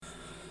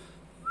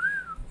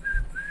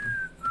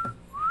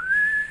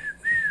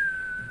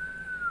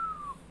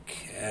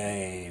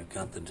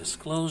got the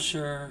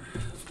disclosure.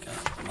 I've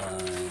got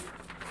my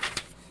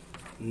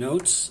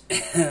notes.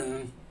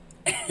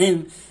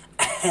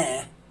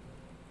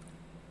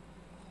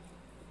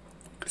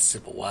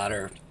 Sip of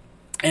water.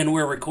 And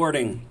we're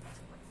recording.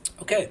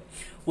 Okay.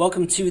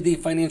 Welcome to the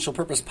Financial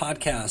Purpose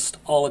Podcast.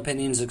 All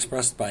opinions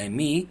expressed by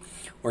me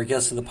or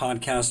guests of the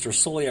podcast are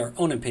solely our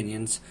own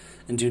opinions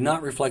and do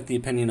not reflect the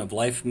opinion of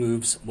Life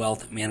Moves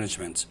Wealth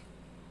Management.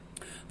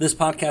 This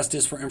podcast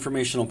is for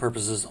informational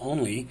purposes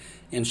only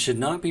and should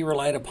not be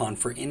relied upon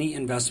for any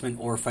investment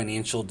or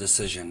financial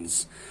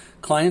decisions.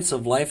 Clients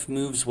of Life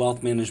Moves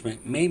Wealth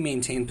Management may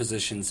maintain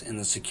positions in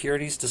the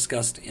securities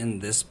discussed in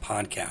this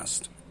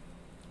podcast.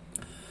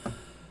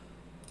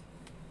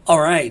 All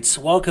right,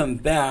 welcome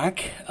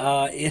back.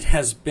 It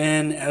has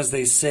been, as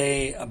they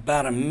say,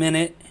 about a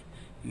minute,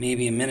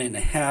 maybe a minute and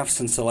a half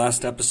since the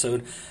last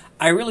episode.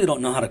 I really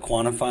don't know how to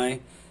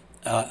quantify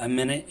a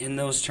minute in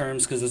those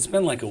terms because it's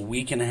been like a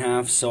week and a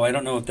half, so I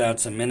don't know if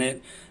that's a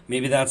minute.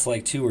 Maybe that's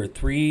like 2 or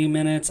 3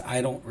 minutes.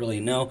 I don't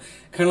really know.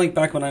 Kind of like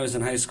back when I was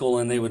in high school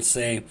and they would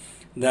say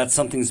that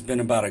something's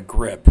been about a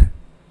grip.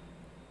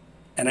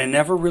 And I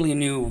never really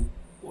knew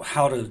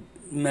how to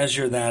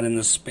measure that in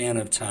the span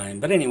of time.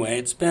 But anyway,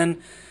 it's been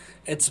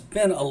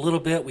a little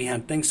bit. We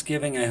had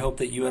Thanksgiving. I hope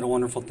that you had a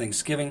wonderful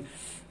Thanksgiving.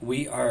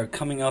 We are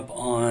coming up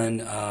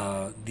on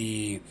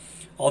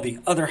all the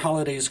other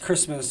holidays,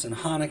 Christmas and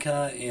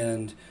Hanukkah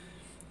and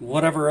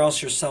whatever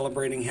else you're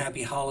celebrating.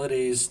 Happy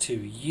holidays to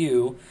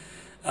you.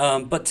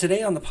 But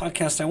today on the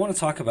podcast, I want to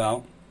talk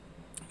about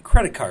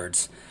credit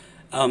cards.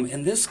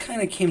 And this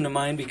kind of came to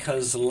mind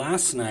because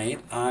last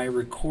night I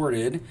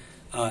recorded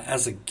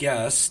as a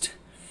guest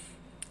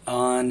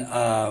on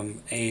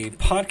a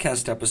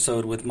podcast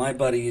episode with my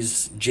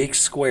buddies Jake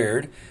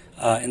Squared,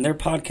 and their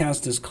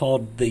podcast is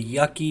called The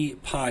Yucky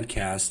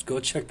Podcast. Go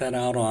check that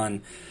out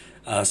on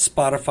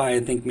Spotify. I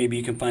think maybe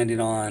you can find it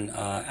on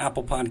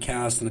Apple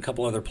Podcasts and a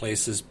couple other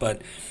places,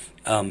 but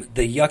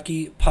The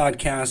Yucky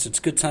Podcast, it's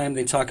a good time.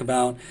 They talk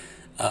about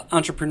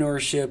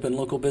entrepreneurship and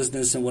local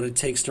business and what it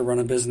takes to run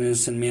a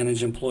business and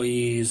manage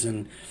employees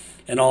and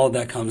all of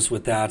that comes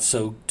with that.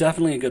 So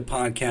definitely a good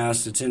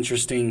podcast. It's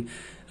interesting.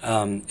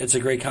 It's a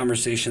great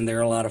conversation. They're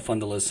a lot of fun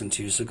to listen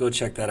to, so go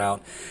check that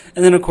out.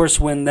 And then, of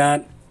course, when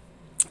that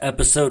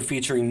episode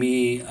featuring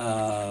me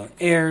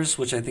airs,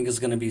 which I think is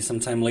going to be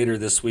sometime later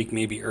this week,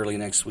 maybe early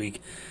next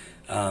week,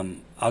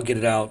 I'll get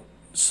it out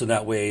so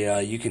that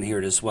way you can hear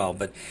it as well.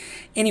 But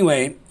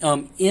anyway,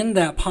 in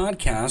that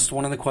podcast,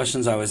 one of the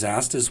questions I was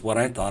asked is what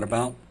I thought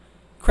about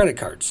credit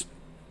cards.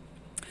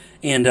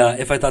 And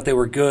if I thought they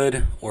were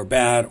good or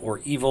bad or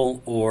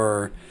evil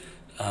or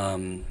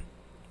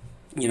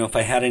if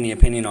I had any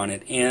opinion on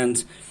it.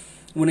 And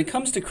when it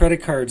comes to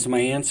credit cards, my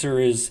answer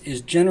is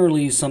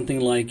generally something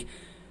like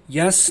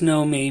yes,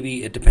 no,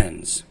 maybe, it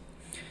depends.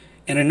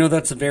 And I know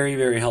that's a very,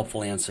 very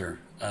helpful answer,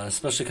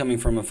 especially coming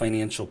from a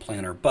financial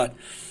planner. But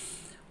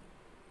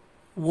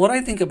what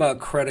I think about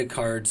credit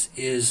cards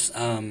is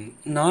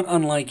not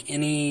unlike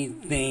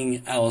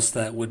anything else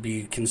that would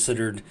be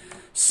considered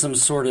some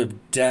sort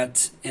of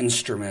debt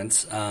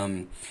instrument.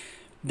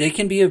 They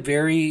can be a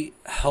very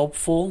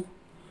helpful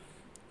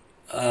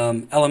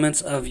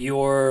elements of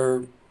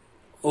your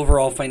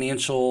overall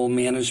financial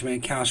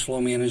management, cash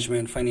flow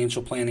management,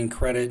 financial planning,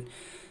 credit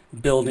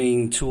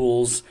building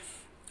tools.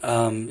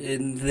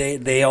 And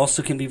they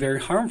also can be very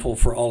harmful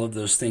for all of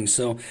those things.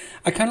 So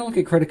I kind of look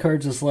at credit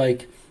cards as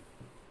like,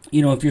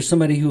 if you're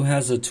somebody who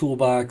has a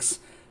toolbox,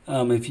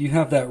 if you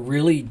have that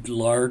really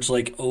large,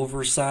 like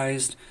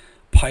oversized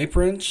pipe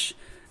wrench,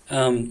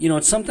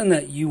 it's something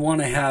that you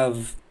want to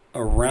have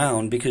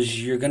around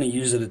because you're going to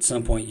use it at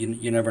some point.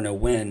 You never know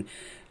when.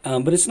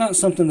 But it's not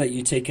something that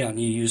you take out and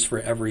you use for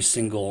every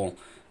single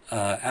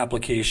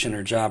application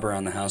or job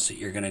around the house that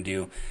you're going to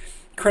do.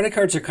 Credit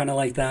cards are kind of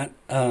like that,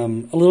 a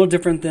little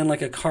different than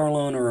like a car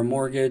loan or a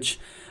mortgage.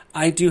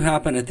 I do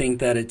happen to think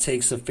that it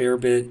takes a fair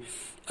bit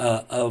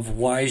of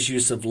wise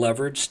use of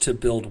leverage to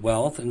build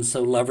wealth. And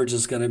so leverage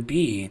is going to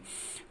be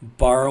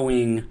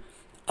borrowing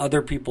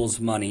other people's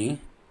money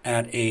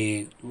at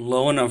a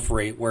low enough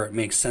rate where it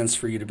makes sense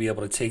for you to be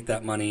able to take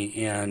that money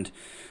and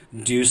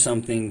do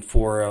something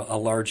for a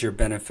larger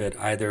benefit,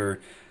 either,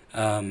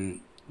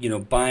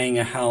 buying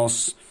a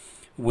house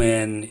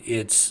when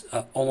it's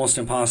almost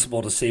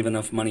impossible to save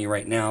enough money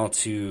right now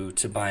to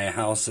buy a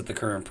house at the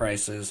current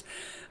prices.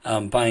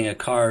 Buying a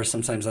car,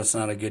 sometimes that's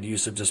not a good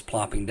use of just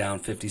plopping down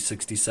 $50,000,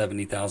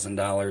 $60,000,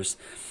 $70,000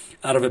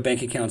 out of a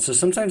bank account. So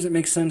sometimes it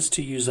makes sense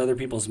to use other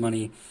people's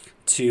money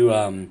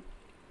to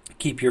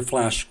keep your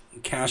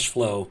cash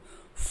flow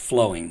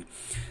flowing.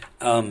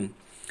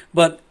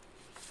 But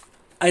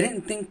I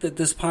didn't think that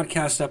this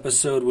podcast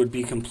episode would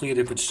be complete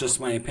if it's just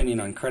my opinion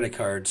on credit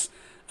cards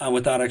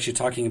without actually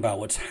talking about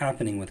what's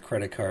happening with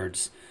credit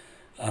cards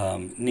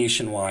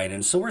nationwide.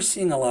 And so we're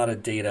seeing a lot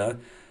of data.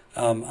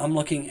 I'm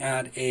looking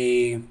at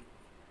a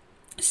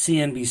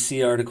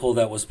CNBC article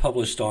that was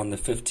published on the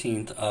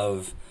 15th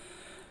of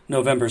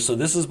November. So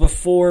this is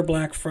before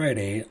Black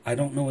Friday. I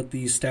don't know what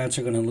these stats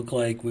are going to look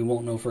like. We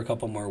won't know for a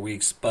couple more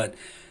weeks. But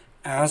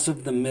as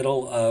of the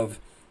middle of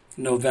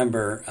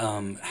November,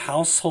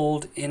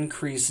 households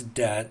increased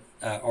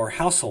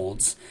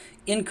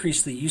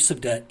the use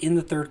of debt in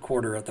the third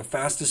quarter at the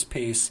fastest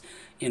pace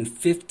in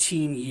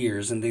 15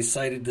 years, and they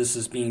cited this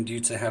as being due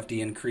to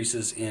hefty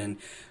increases in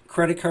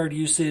credit card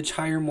usage,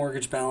 higher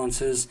mortgage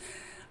balances,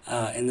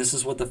 and this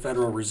is what the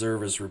Federal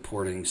Reserve is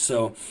reporting.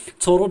 So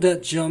total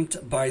debt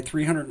jumped by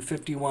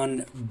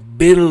 $351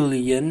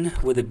 billion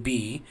with a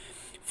B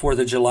for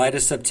the July to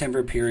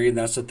September period.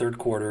 That's the third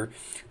quarter.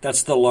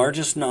 That's the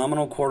largest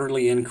nominal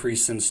quarterly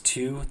increase since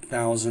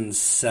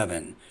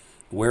 2007.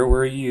 Where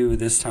were you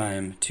this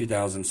time,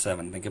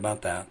 2007? Think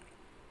about that.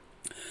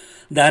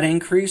 That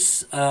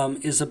increase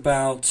is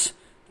about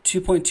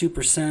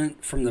 2.2%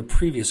 from the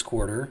previous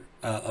quarter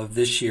of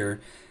this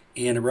year,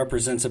 and it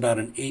represents about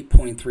an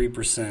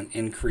 8.3%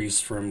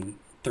 increase from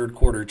third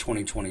quarter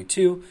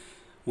 2022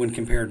 when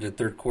compared to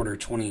third quarter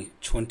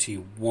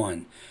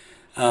 2021.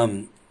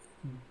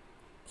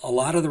 A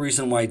lot of the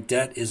reason why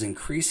debt is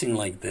increasing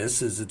like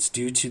this is it's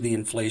due to the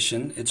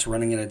inflation. It's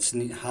running at its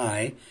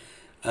high.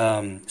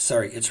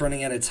 It's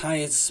running at its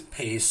highest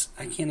pace.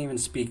 I can't even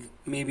speak.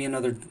 Maybe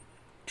another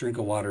drink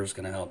of water is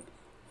going to help.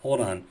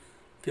 Hold on.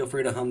 Feel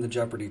free to hum the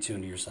Jeopardy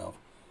tune to yourself.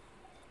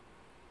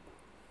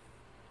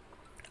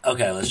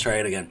 Okay, let's try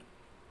it again.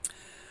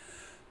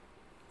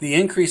 The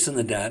increase in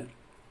the debt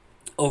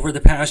over the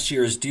past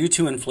year is due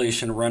to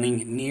inflation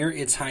running near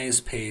its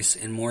highest pace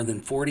in more than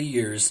 40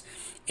 years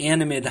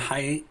and amid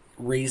high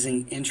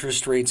raising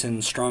interest rates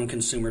and strong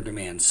consumer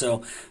demand. So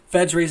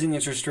Fed's raising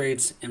interest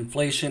rates,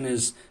 inflation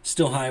is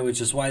still high, which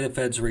is why the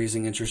Fed's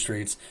raising interest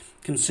rates.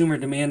 Consumer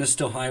demand is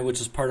still high, which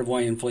is part of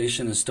why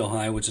inflation is still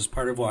high, which is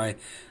part of why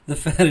the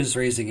Fed is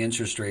raising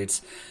interest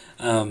rates.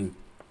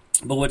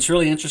 But what's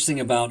really interesting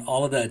about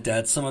all of that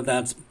debt, some of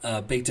that's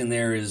baked in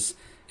there is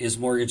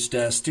mortgage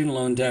debt. Student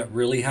loan debt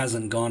really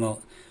hasn't gone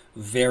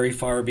very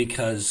far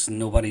because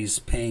nobody's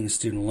paying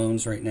student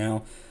loans right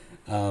now.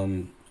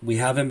 We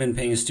haven't been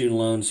paying student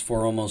loans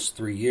for almost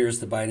 3 years.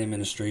 The Biden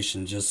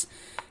administration just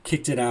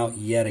kicked it out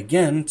yet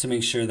again to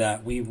make sure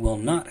that we will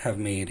not have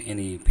made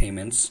any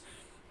payments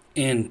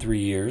in 3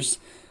 years.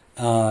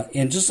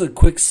 And just a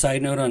quick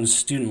side note on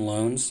student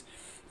loans.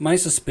 My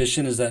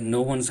suspicion is that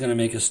no one's going to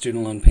make a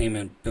student loan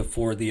payment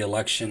before the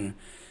election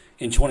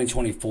in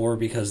 2024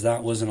 because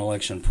that was an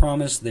election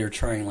promise. They're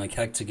trying like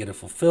heck to get it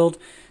fulfilled,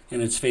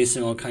 and it's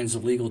facing all kinds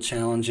of legal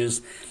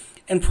challenges.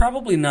 And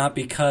probably not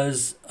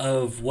because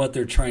of what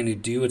they're trying to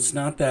do. It's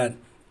not that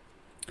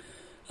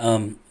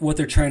what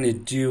they're trying to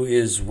do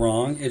is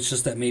wrong. It's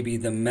just that maybe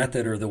the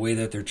method or the way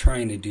that they're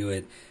trying to do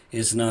it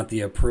is not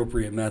the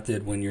appropriate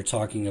method when you're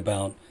talking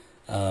about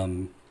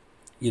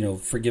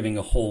forgiving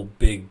a whole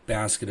big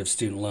basket of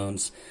student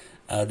loans.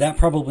 That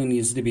probably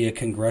needs to be a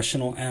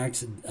congressional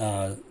act.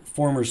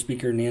 Former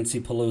Speaker Nancy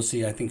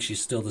Pelosi, I think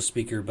she's still the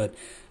speaker, but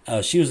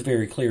she was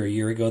very clear a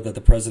year ago that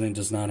the president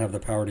does not have the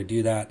power to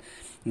do that.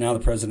 Now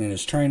the president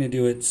is trying to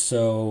do it,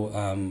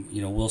 so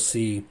we'll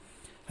see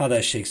how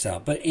that shakes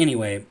out. But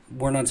anyway,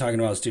 we're not talking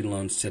about student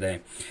loans today.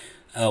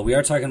 We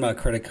are talking about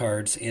credit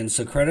cards, and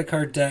so credit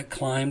card debt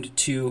climbed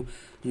to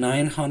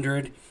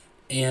 $930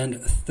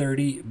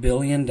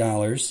 billion.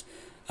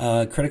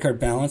 Credit card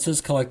balances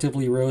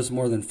collectively rose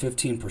more than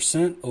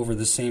 15% over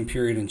the same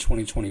period in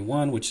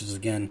 2021, which is,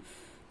 again,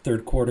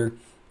 third quarter.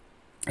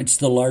 It's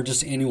the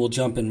largest annual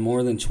jump in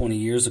more than 20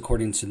 years,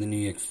 according to the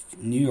New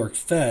York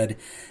Fed,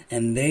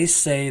 and they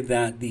say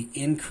that the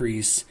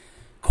increase,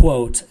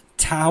 quote,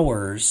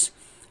 towers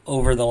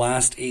over the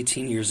last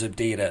 18 years of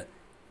data,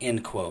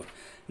 end quote.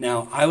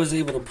 Now, I was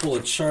able to pull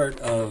a chart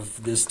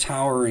of this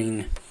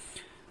towering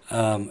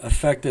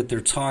effect that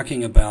they're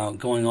talking about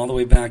going all the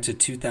way back to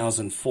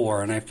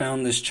 2004, and I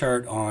found this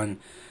chart on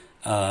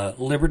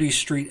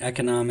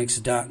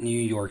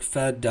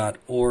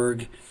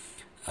libertystreeteconomics.newyorkfed.org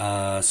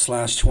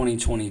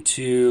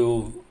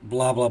 /2022,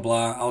 blah, blah,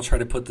 blah. I'll try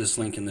to put this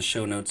link in the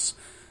show notes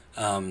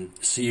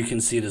so you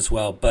can see it as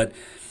well. But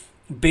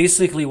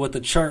basically what the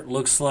chart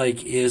looks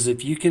like is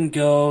if you can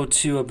go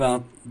to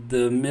about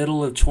the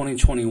middle of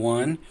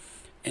 2021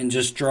 and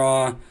just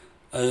draw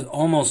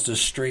almost a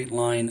straight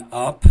line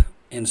up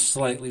and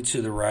slightly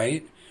to the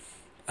right,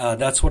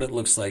 that's what it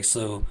looks like.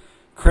 So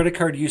credit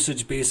card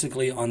usage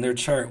basically on their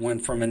chart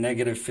went from a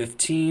negative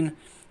 15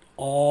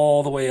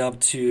 all the way up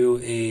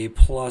to a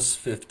plus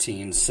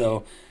 15.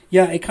 So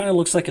yeah, it kind of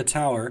looks like a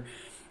tower.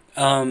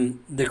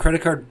 The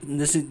credit card,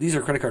 these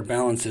are credit card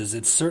balances.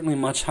 It's certainly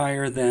much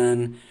higher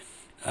than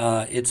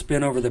it's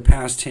been over the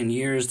past 10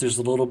 years. There's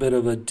a little bit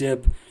of a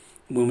dip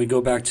when we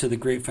go back to the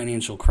great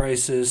financial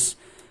crisis.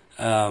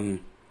 And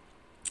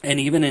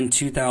even in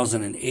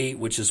 2008,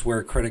 which is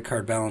where credit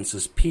card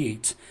balances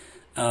peaked,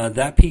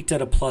 that peaked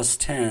at a plus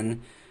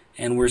 10,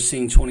 and we're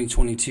seeing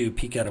 2022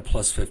 peak at a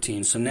plus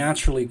 15. So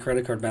naturally,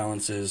 credit card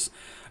balances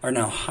are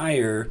now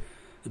higher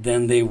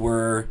than they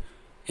were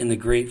in the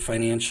great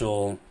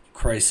financial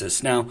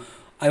crisis. Now,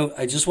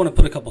 I just want to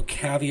put a couple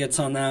caveats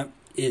on that.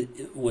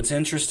 What's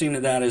interesting to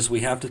that is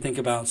we have to think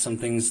about some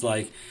things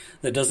like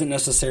that doesn't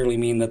necessarily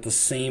mean that the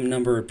same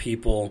number of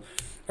people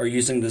are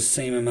using the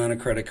same amount of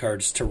credit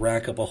cards to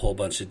rack up a whole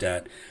bunch of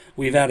debt.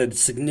 We've added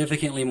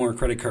significantly more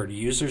credit card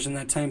users in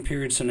that time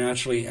period, so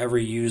naturally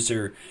every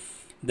user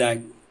that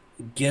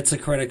gets a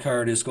credit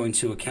card is going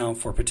to account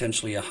for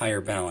potentially a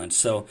higher balance.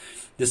 So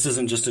this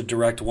isn't just a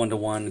direct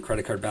one-to-one.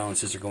 Credit card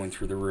balances are going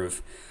through the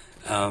roof.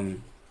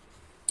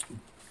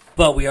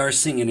 But we are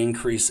seeing an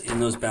increase in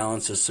those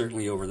balances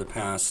certainly over the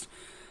past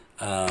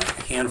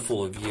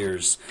handful of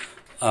years.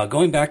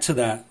 Going back to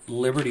that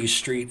Liberty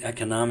Street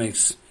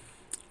Economics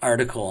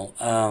article,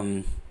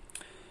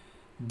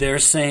 they're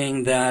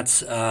saying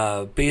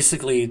that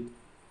basically,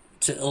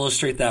 to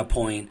illustrate that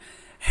point,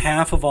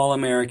 half of all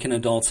American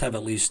adults have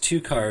at least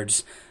 2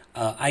 cards.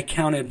 I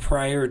counted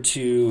prior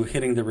to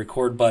hitting the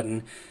record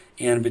button,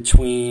 and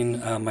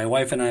between my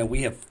wife and I,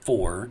 we have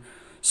 4.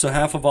 So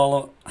half of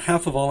all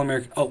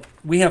Americans. Oh,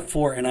 we have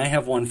 4, and I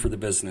have 1 for the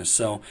business.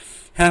 So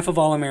half of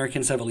all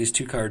Americans have at least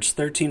 2 cards.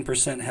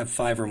 13% have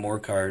 5 or more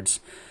cards.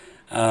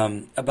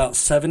 About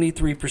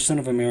 73%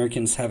 of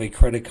Americans have a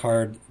credit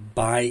card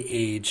by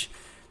age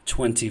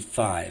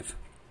 25.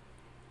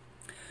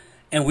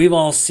 And we've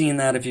all seen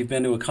that if you've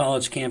been to a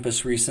college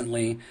campus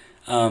recently.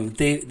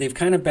 They've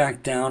kind of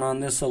backed down on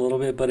this a little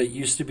bit, but it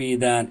used to be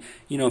that,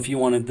 if you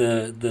wanted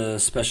the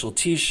special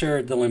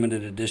T-shirt, the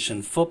limited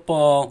edition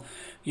football,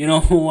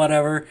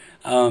 whatever,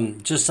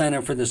 just sign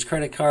up for this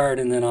credit card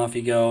and then off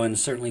you go. And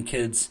certainly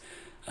kids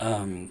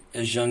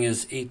as young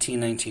as 18,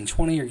 19,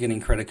 20 are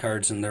getting credit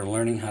cards and they're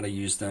learning how to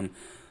use them,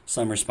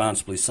 some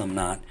responsibly, some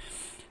not.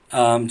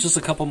 Just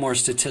a couple more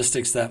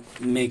statistics that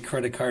make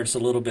credit cards a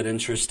little bit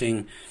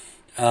interesting.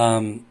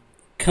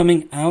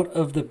 Coming out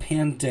of the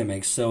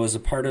pandemic, so as a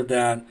part of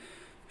that,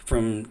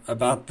 from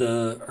about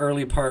the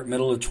early part,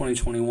 middle of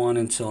 2021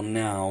 until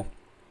now,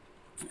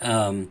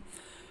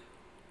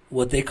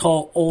 what they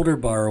call older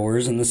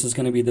borrowers, and this is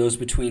going to be those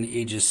between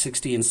ages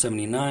 60 and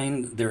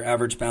 79, their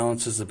average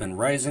balances have been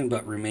rising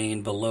but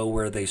remain below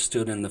where they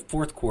stood in the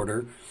fourth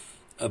quarter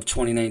of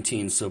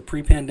 2019. So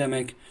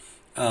pre-pandemic,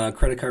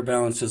 credit card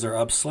balances are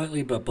up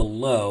slightly but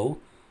below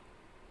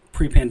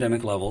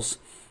pre-pandemic levels.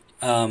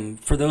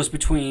 For those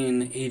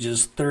between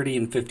ages 30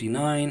 and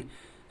 59,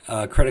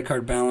 credit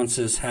card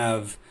balances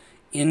have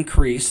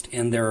increased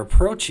and they're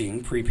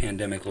approaching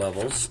pre-pandemic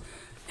levels.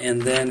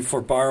 And then for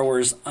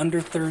borrowers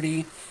under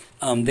 30,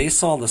 they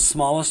saw the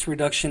smallest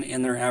reduction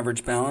in their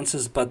average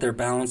balances, but their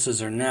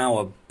balances are now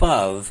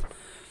above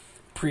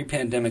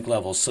pre-pandemic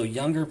levels. So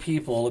younger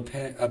people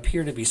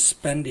appear to be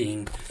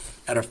spending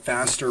at a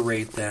faster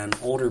rate than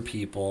older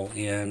people,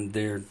 and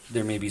there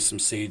may be some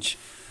sage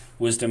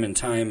wisdom and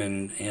time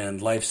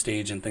and life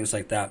stage and things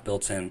like that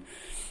built in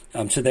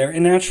to there.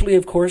 And naturally,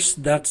 of course,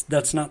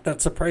 that's not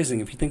that surprising.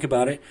 If you think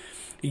about it,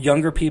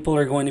 younger people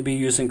are going to be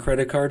using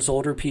credit cards.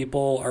 Older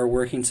people are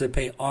working to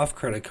pay off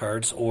credit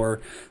cards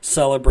or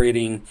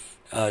celebrating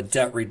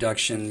debt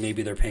reduction.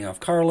 Maybe they're paying off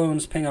car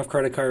loans, paying off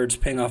credit cards,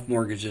 paying off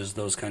mortgages,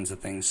 those kinds of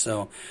things.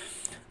 So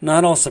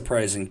not all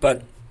surprising.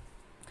 But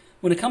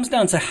when it comes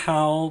down to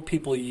how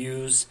people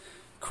use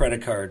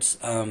credit cards,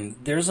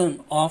 there's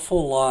an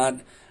awful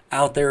lot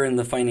out there in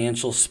the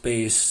financial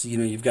space.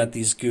 You've got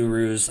these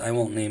gurus. I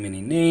won't name any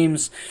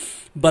names,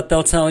 but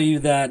they'll tell you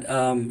that,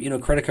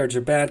 credit cards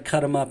are bad, cut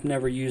them up,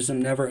 never use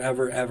them, never,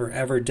 ever, ever,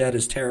 ever. Debt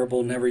is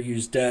terrible, never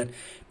use debt,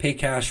 pay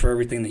cash for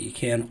everything that you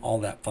can, all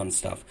that fun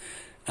stuff.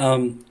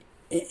 And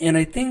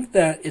I think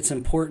that it's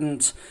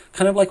important,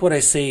 kind of like what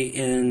I say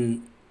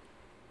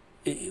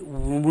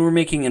when we're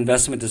making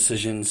investment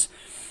decisions.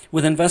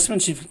 With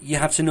investments, you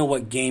have to know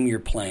what game you're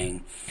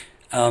playing.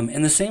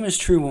 And the same is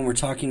true when we're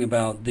talking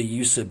about the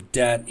use of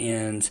debt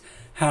and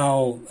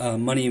how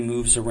money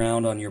moves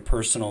around on your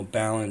personal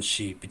balance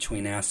sheet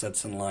between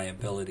assets and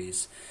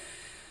liabilities.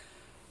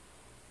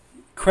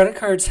 Credit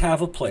cards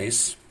have a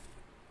place.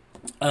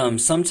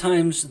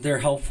 Sometimes they're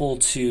helpful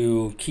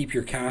to keep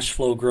your cash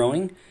flow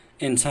growing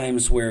in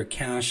times where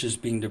cash is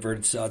being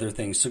diverted to other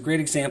things. So a great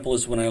example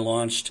is when I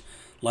launched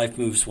Life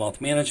Moves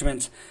Wealth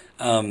Management.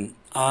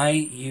 I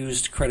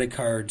used credit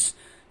cards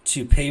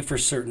to pay for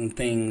certain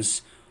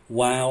things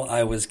while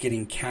I was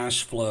getting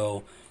cash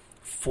flow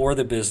for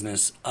the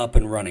business up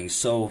and running.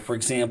 So, for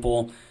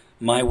example,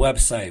 my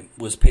website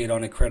was paid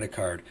on a credit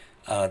card.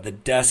 The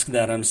desk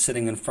that I'm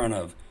sitting in front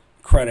of,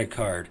 credit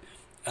card.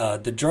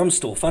 The drum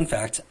stool, fun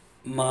fact,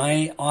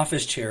 my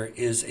office chair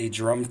is a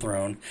drum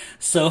throne.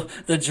 So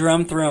the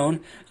drum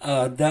throne,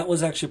 that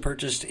was actually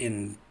purchased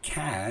in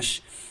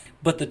cash.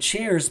 But the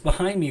chairs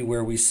behind me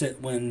where we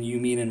sit when you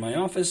meet in my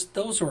office,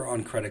 those were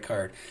on credit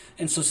card.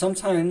 And so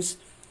sometimes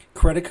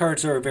credit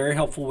cards are a very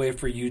helpful way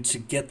for you to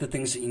get the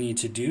things that you need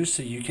to do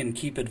so you can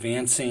keep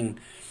advancing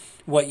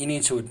what you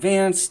need to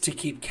advance to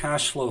keep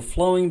cash flow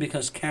flowing,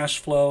 because cash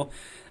flow,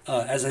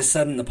 as I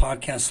said in the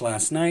podcast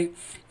last night,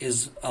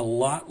 is a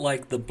lot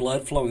like the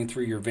blood flowing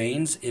through your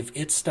veins. If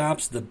it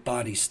stops, the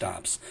body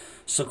stops.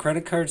 So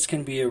credit cards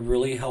can be a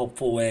really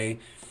helpful way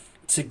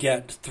to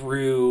get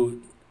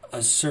through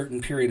a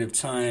certain period of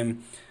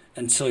time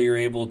until you're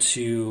able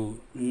to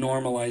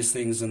normalize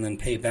things and then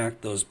pay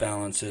back those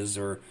balances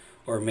or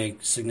make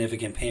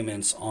significant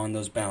payments on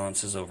those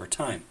balances over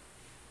time.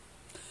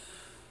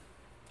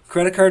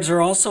 Credit cards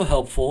are also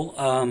helpful.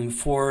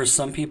 For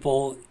some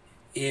people,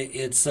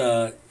 it's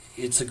a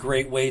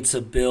great way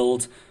to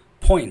build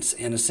points,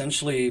 and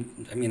essentially,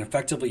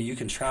 effectively, you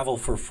can travel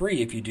for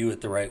free if you do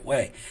it the right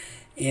way.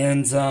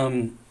 And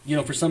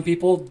for some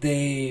people,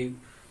 they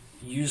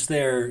use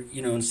their,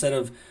 instead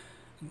of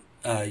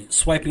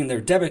swiping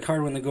their debit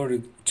card when they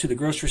go to the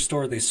grocery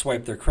store, they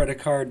swipe their credit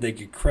card. They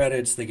get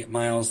credits, they get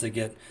miles, they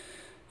get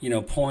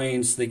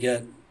points, they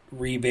get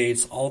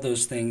rebates, all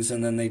those things,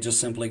 and then they just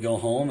simply go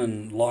home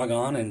and log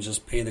on and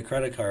just pay the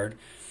credit card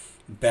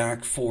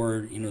back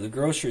for the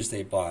groceries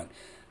they bought.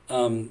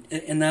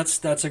 And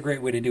that's a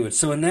great way to do it.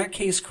 So in that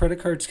case, credit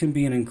cards can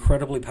be an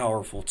incredibly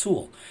powerful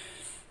tool.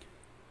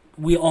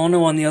 We all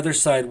know on the other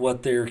side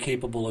what they're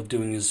capable of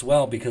doing as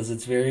well, because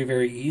it's very,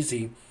 very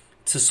easy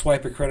to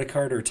swipe a credit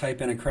card or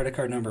type in a credit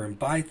card number and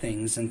buy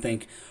things and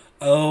think,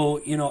 oh,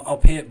 I'll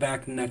pay it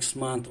back next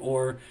month,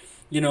 or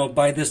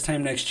by this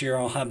time next year,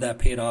 I'll have that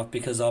paid off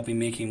because I'll be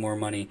making more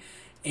money.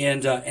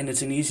 And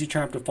it's an easy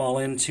trap to fall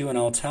into. And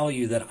I'll tell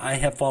you that I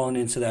have fallen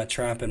into that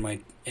trap in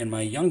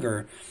my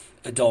younger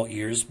adult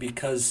years,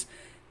 because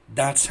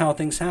that's how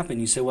things happen.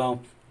 You say,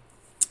 well,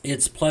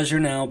 it's pleasure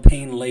now,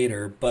 pain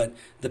later, but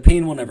the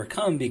pain will never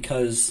come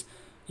because,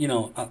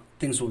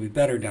 things will be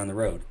better down the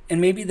road. And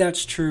maybe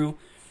that's true.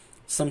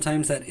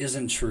 Sometimes that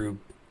isn't true.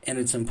 And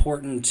it's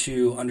important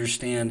to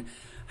understand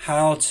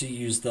how to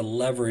use the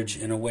leverage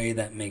in a way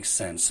that makes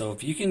sense. So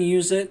if you can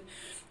use it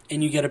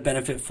and you get a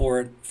benefit for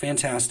it,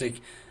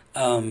 fantastic.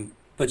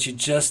 But you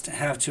just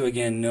have to,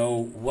 again, know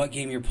what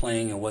game you're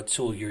playing and what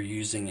tool you're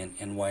using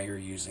and why you're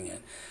using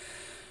it.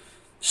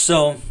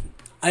 So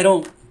I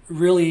don't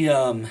really,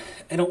 I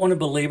don't want to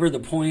belabor the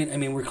point.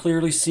 We're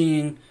clearly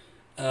seeing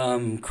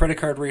credit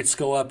card rates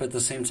go up at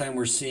the same time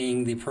we're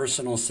seeing the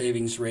personal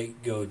savings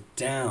rate go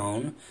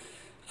down.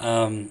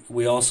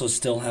 We also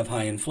still have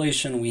high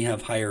inflation. We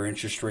have higher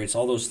interest rates.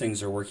 All those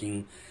things are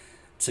working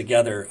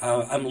together.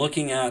 I'm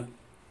looking at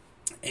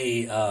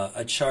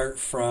a chart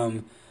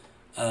from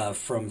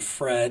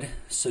Fred.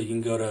 So you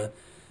can go to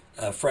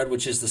Fred,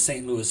 which is the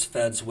St. Louis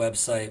Fed's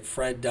website,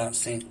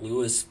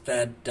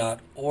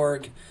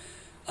 fred.stlouisfed.org.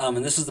 And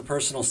this is the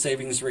personal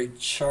savings rate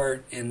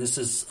chart. And this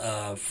is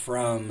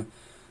from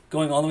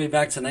going all the way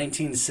back to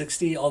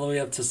 1960, all the way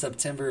up to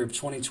September of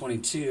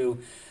 2022.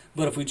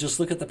 But if we just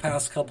look at the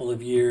past couple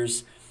of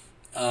years,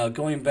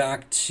 going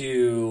back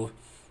to,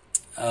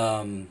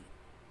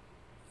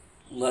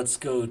 let's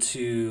go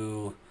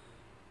to,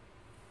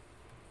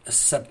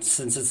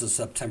 since it's a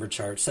September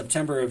chart,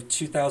 September of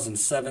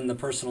 2007, the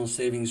personal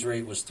savings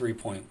rate was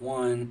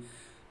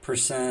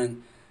 3.1%.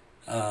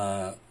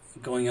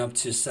 Going up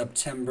to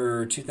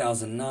September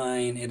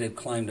 2009, it had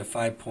climbed to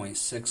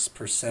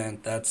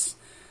 5.6%. That's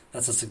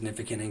a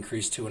significant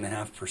increase,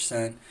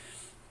 2.5%.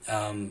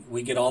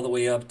 We get all the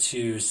way up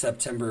to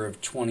September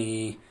of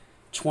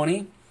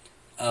 2020.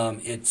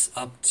 It's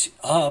up to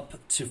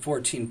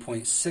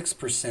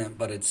 14.6%,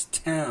 but it's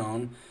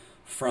down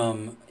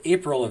from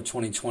April of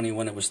 2020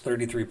 when it was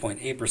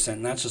 33.8%.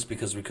 And that's just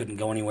because we couldn't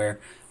go anywhere.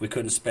 We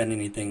couldn't spend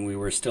anything. We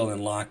were still in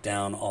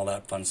lockdown, all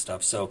that fun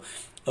stuff. So,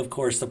 of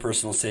course, the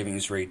personal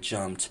savings rate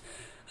jumped.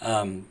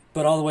 But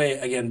all the way,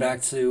 again,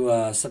 back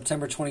to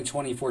September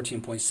 2020,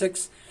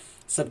 14.6%.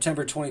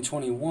 September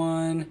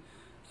 2021,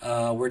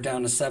 we're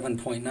down to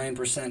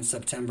 7.9%.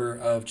 September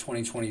of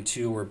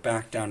 2022, we're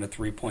back down to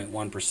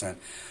 3.1%.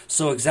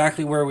 So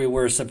exactly where we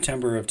were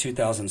September of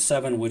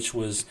 2007, which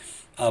was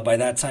by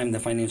that time the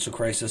financial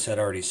crisis had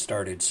already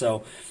started.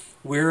 So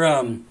we're,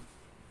 if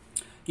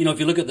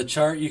you look at the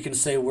chart, you can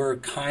say we're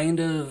kind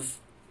of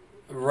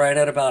right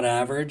at about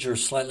average or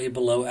slightly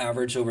below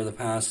average over the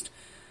past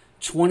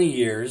 20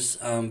 years,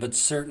 but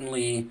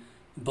certainly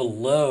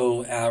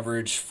below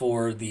average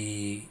for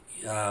the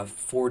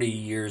 40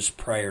 years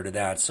prior to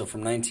that. So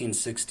from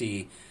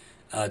 1960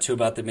 to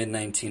about the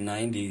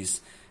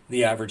mid-1990s,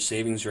 the average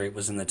savings rate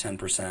was in the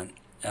 10%.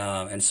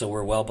 And so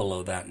we're well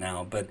below that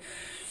now. But,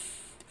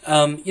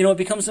 it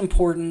becomes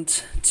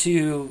important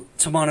to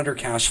monitor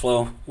cash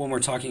flow when we're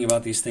talking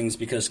about these things,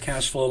 because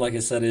cash flow, like I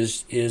said,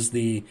 it's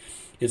the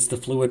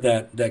fluid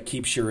that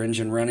keeps your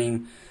engine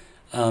running,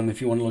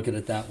 if you want to look at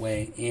it that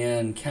way.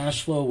 And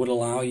cash flow would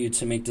allow you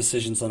to make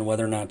decisions on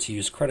whether or not to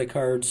use credit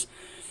cards,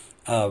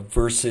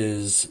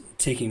 versus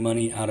taking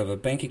money out of a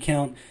bank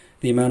account.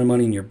 The amount of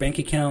money in your bank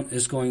account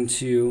is going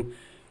to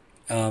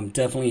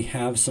definitely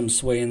have some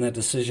sway in that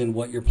decision,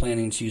 what you're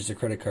planning to use the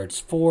credit cards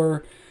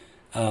for,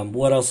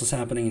 what else is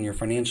happening in your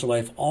financial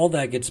life. All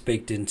that gets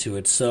baked into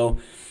it. So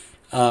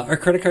are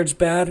credit cards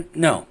bad?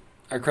 No.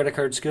 Are credit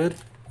cards good?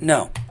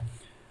 No.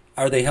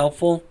 Are they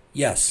helpful?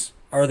 Yes.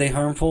 Are they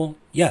harmful?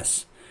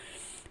 Yes.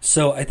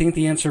 So I think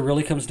the answer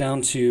really comes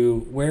down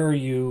to where are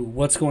you,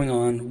 what's going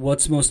on,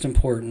 what's most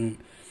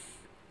important,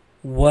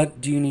 what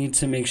do you need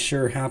to make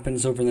sure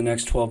happens over the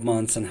next 12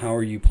 months, and how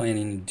are you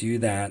planning to do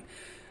that?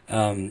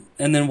 And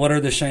then what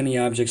are the shiny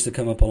objects that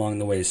come up along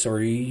the way? So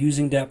are you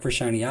using debt for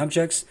shiny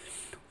objects,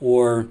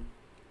 or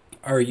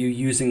are you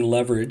using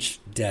leverage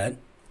debt,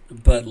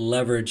 but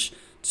leverage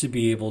to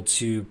be able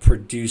to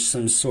produce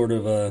some sort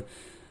of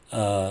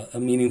a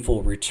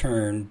meaningful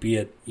return, be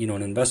it,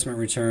 an investment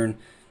return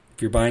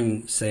if you're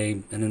buying,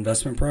 say, an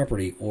investment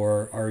property,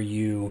 or are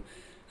you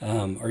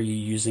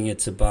using it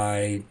to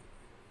buy,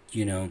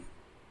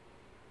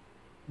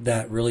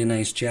 that really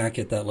nice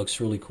jacket that looks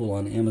really cool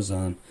on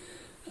Amazon,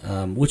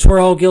 which we're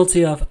all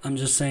guilty of. I'm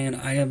just saying,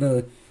 I have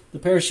the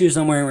pair of shoes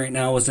I'm wearing right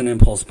now was an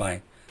impulse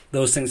buy.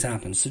 Those things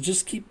happen. So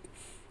just keep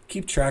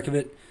track of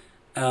it.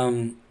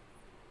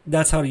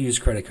 That's how to use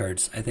credit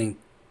cards. I think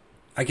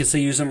I could say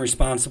use them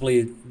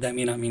responsibly. That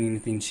may not mean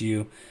anything to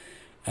you.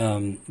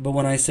 But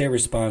when I say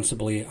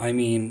responsibly, I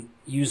mean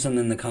use them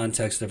in the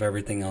context of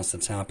everything else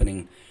that's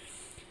happening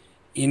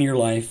in your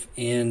life,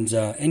 and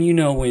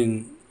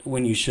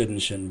when you should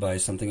and shouldn't buy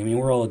something. I mean,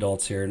 we're all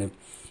adults here, and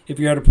if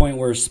you're at a point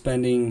where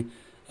spending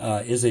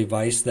is a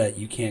vice that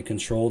you can't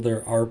control,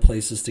 there are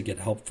places to get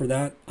help for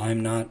that.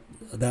 I'm not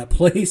that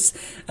place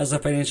as a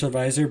financial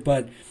advisor,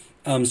 but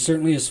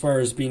certainly as far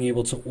as being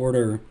able to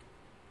order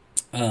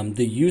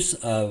the use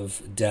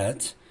of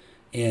debt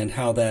and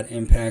how that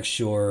impacts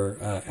your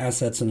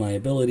assets and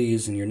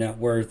liabilities and your net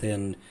worth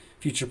and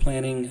future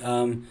planning,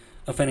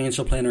 a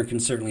financial planner can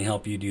certainly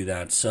help you do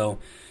that. So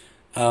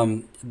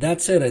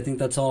that's it. I think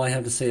that's all I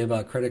have to say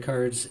about credit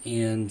cards.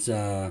 And,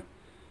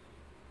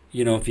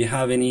 if you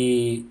have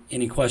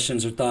any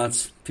questions or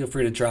thoughts, feel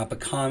free to drop a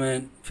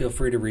comment. Feel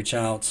free to reach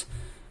out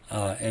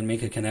and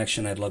make a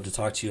connection. I'd love to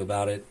talk to you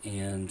about it.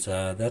 And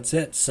that's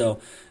it. So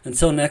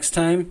until next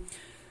time,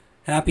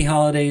 happy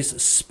holidays.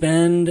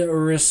 Spend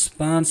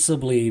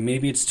responsibly.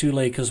 Maybe it's too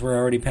late because we're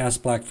already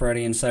past Black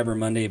Friday and Cyber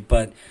Monday,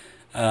 but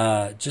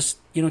just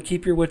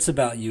keep your wits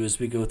about you as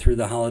we go through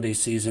the holiday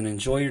season.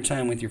 Enjoy your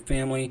time with your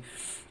family,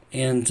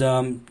 and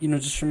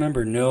just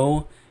remember,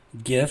 no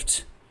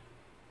gift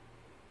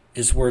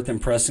is worth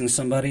impressing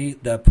somebody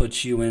that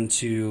puts you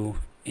into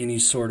any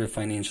sort of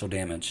financial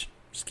damage.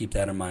 Just keep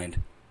that in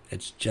mind.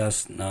 It's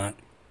just not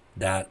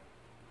that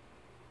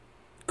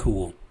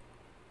cool.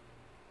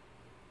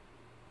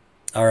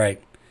 All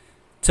right.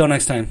 Till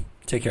next time.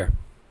 Take care.